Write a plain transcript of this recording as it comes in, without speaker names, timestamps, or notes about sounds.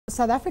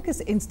South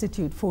Africa's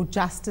Institute for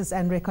Justice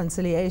and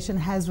Reconciliation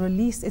has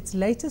released its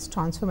latest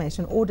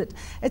transformation audit.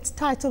 It's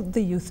titled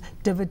The Youth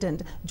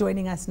Dividend.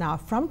 Joining us now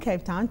from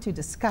Cape Town to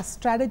discuss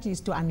strategies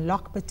to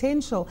unlock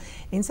potential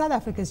in South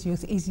Africa's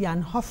youth is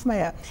Jan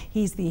Hofmeyr.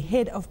 He's the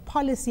head of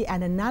policy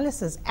and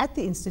analysis at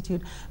the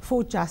Institute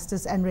for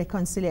Justice and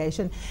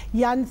Reconciliation.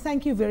 Jan,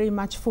 thank you very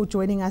much for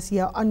joining us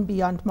here on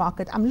Beyond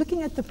Market. I'm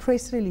looking at the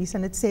press release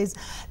and it says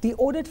the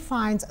audit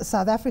finds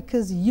South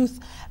Africa's youth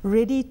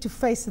ready to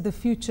face the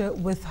future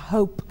with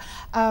hope.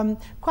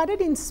 Quite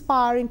an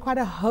inspiring, quite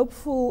a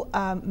hopeful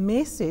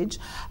message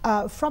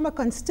from a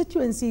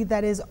constituency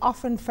that is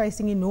often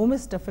facing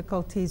enormous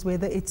difficulties,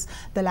 whether it's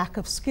the lack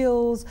of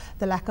skills,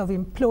 the lack of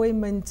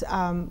employment,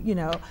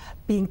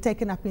 being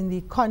taken up in the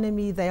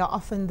economy. They are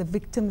often the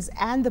victims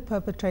and the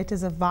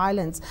perpetrators of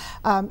violence.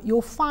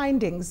 Your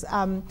findings,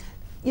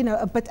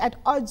 a bit at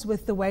odds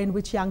with the way in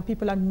which young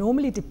people are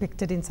normally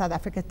depicted in South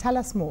Africa. Tell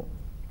us more.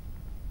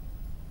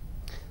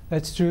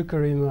 That's true,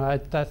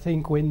 Karima. I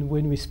think when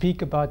we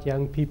speak about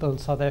young people in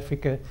South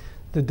Africa,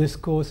 the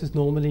discourse is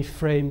normally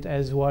framed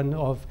as one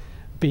of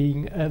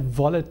being a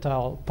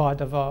volatile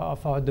part of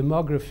our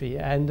demography.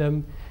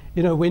 And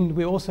when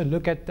we also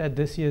look at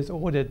this year's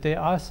audit, there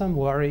are some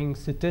worrying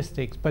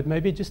statistics, but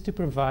maybe just to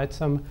provide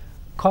some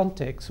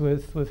context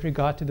with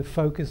regard to the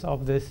focus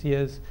of this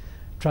year's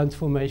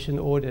transformation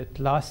audit.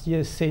 Last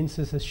year's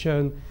census has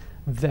shown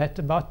that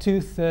about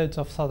 2/3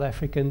 of South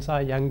Africans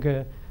are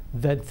younger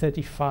than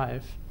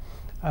 35.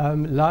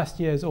 Last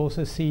year has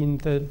also seen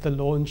the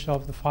launch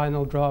of the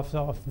final draft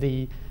of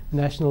the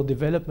National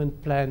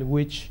Development Plan,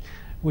 which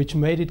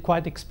made it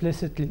quite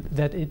explicitly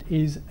that it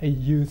is a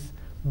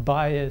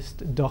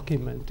youth-biased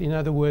document. In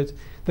other words,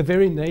 the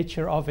very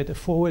nature of it, a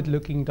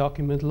forward-looking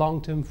document,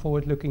 long-term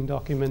forward-looking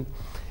document,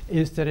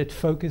 is that it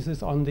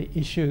focuses on the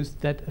issues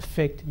that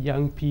affect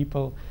young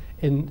people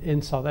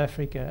in South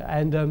Africa.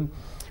 And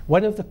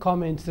one of the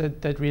comments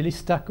that really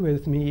stuck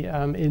with me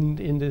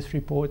in this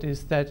report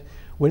is that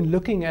when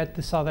looking at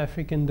the South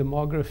African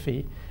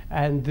demography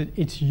and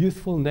its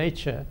youthful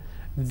nature,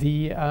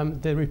 the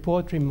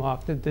report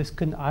remarked that this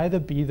can either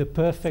be the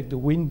perfect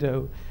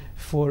window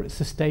for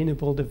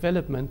sustainable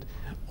development,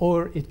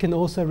 or it can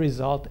also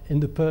result in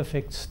the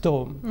perfect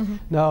storm. Mm-hmm.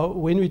 Now,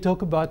 when we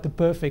talk about the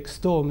perfect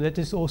storm, that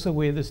is also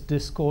where this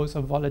discourse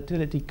of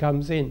volatility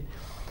comes in.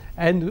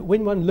 And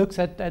when one looks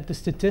at the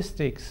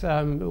statistics,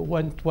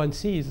 one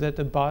sees that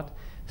about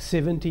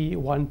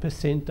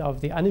 71% of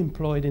the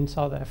unemployed in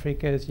South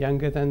Africa is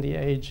younger than the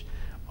age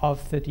of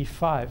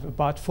 35.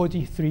 About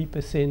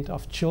 43%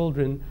 of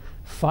children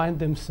find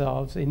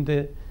themselves in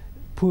the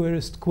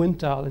poorest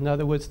quintile, in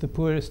other words, the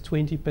poorest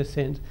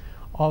 20%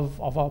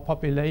 of our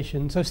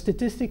population. So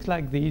statistics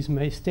like these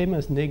may stem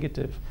as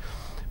negative,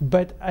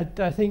 but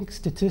I think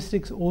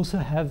statistics also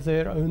have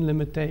their own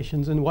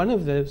limitations, and one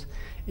of those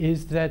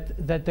is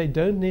that they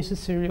don't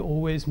necessarily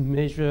always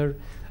measure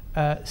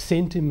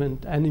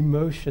sentiment and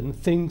emotion,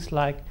 things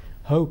like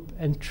hope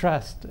and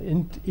trust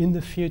in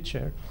the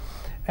future.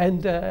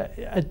 And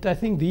I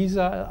think these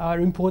are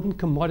important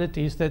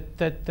commodities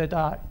that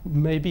are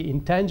maybe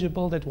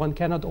intangible, that one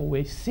cannot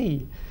always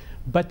see,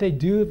 but they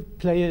do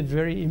play a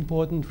very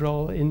important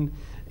role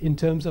in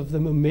terms of the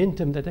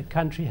momentum that a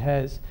country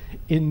has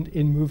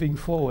in moving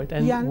forward.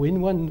 And Jan,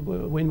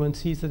 when one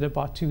sees that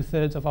about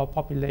 2/3 of our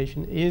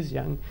population is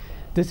young,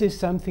 this is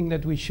something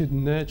that we should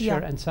nurture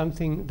and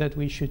something that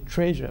we should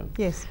treasure.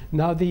 Yes.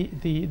 Now,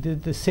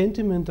 the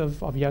sentiment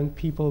of young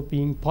people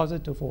being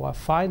positive, or a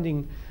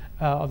finding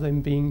of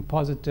them being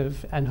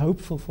positive and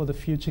hopeful for the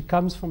future,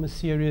 comes from a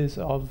series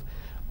of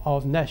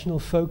national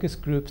focus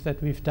groups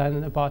that we've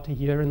done about a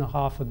year and a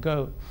half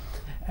ago.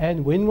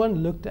 And when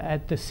one looked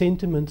at the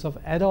sentiments of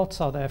adult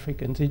South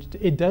Africans,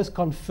 it does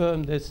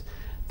confirm this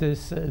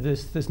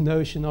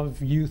notion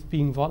of youth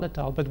being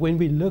volatile. But when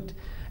we looked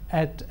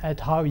at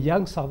how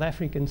young South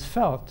Africans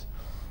felt,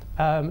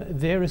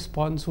 their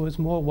response was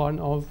more one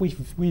of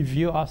we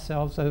view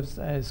ourselves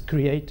as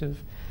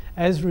creative,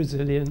 as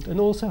resilient,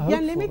 and also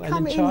hopeful, and in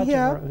charge of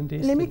our own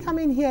destiny. Let me come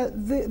in here.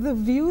 The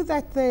view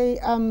that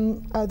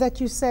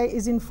that you say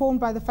is informed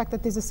by the fact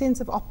that there's a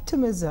sense of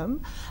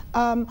optimism.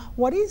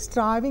 What is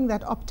driving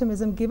that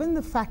optimism, given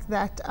the fact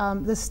that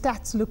the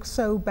stats look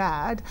so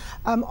bad?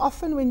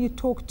 Often when you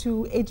talk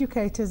to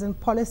educators and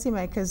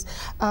policymakers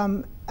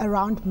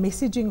around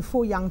messaging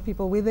for young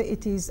people, whether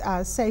it is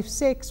safe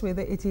sex,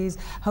 whether it is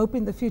hope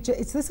in the future,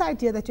 it's this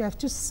idea that you have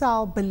to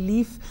sell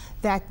belief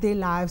that their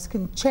lives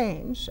can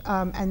change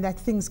and that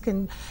things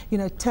can,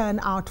 turn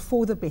out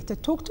for the better.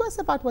 Talk to us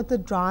about what the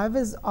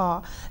drivers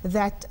are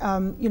that,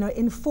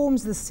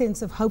 informs the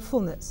sense of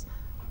hopefulness.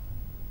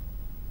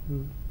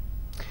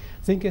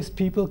 I think as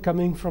people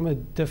coming from a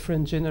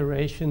different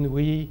generation,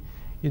 we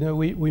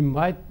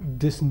might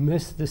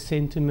dismiss the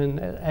sentiment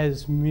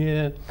as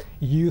mere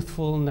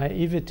youthful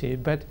naivety,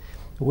 but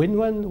when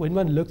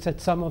one looks at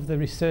some of the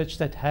research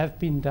that have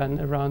been done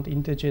around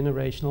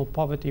intergenerational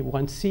poverty,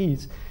 one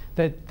sees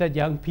that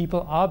young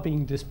people are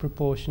being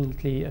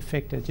disproportionately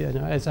affected. You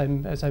know, as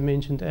I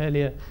mentioned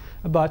earlier,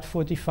 about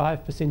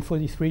 45%,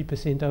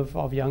 43%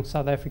 of young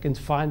South Africans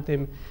find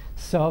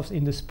themselves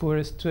in the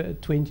poorest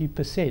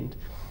 20%.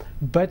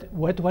 But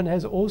what one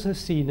has also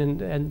seen,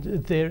 and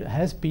there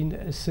has been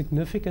a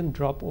significant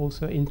drop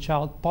also in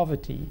child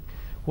poverty.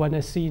 One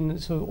has seen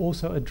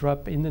also a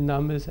drop in the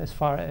numbers as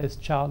far as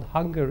child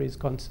hunger is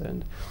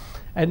concerned.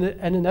 And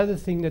another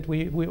thing that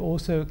we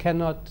also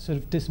cannot sort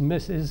of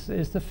dismiss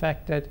is the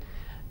fact that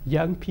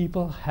young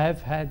people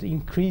have had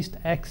increased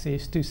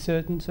access to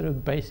certain sort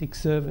of basic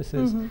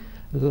services,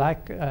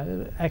 like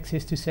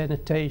access to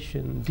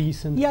sanitation,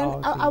 decent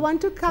housing, I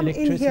want to come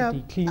electricity, in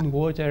here. clean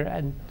water,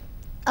 and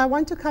I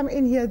want to come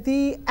in here.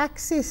 The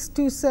access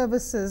to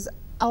services,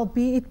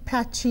 albeit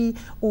patchy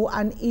or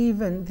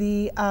uneven,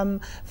 the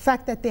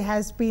fact that there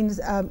has been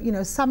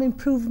some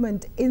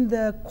improvement in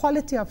the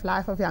quality of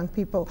life of young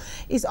people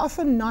is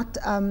often not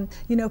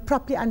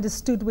properly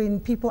understood when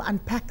people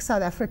unpack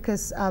South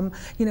Africa's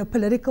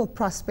political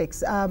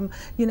prospects.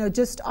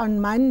 Just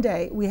on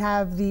Monday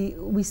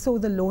we saw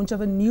the launch of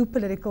a new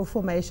political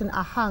formation,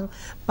 AHANG,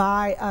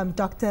 by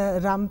Dr.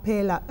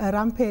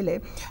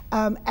 Ramphele.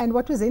 And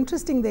what was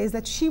interesting there is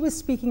that she was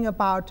speaking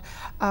about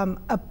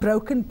a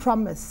broken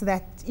promise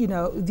that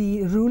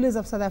the rulers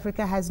of South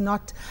Africa has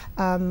not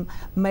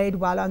made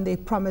well on their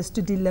promise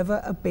to deliver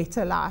a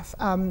better life.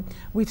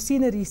 We've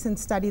seen a recent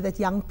study that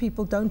young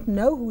people don't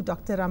know who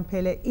Dr.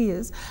 Ramphele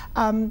is.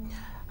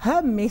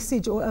 Her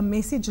message, or a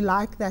message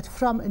like that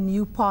from a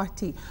new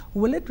party,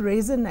 will it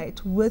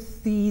resonate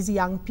with these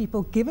young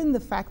people, given the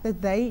fact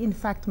that they in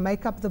fact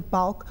make up the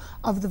bulk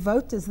of the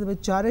voters, the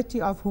majority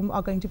of whom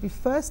are going to be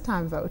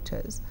first-time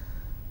voters?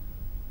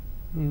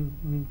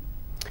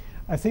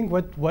 I think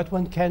what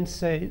one can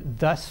say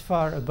thus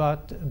far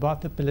about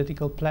the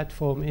political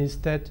platform is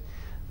that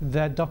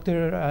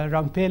Dr.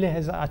 Ramphele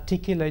has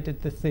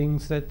articulated the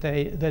things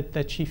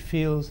that she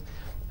feels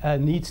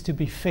needs to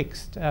be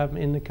fixed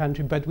in the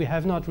country, but we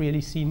have not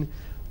really seen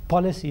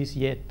policies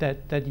yet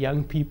that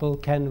young people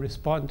can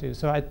respond to.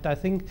 So I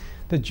think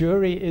the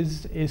jury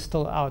is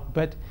still out.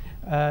 But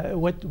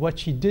what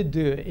she did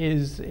do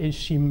is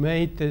she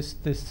made this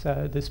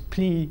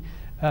plea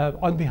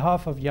on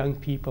behalf of young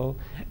people,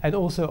 and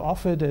also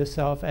offered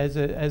herself as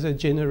a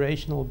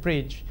generational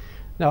bridge.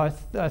 Now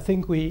I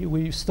think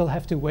we still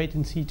have to wait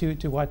and see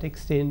to what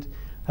extent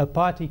her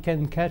party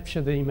can capture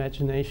the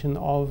imagination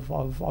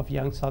of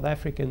young South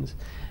Africans,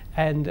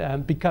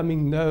 and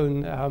becoming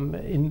known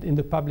in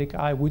the public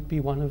eye would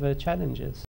be one of her challenges.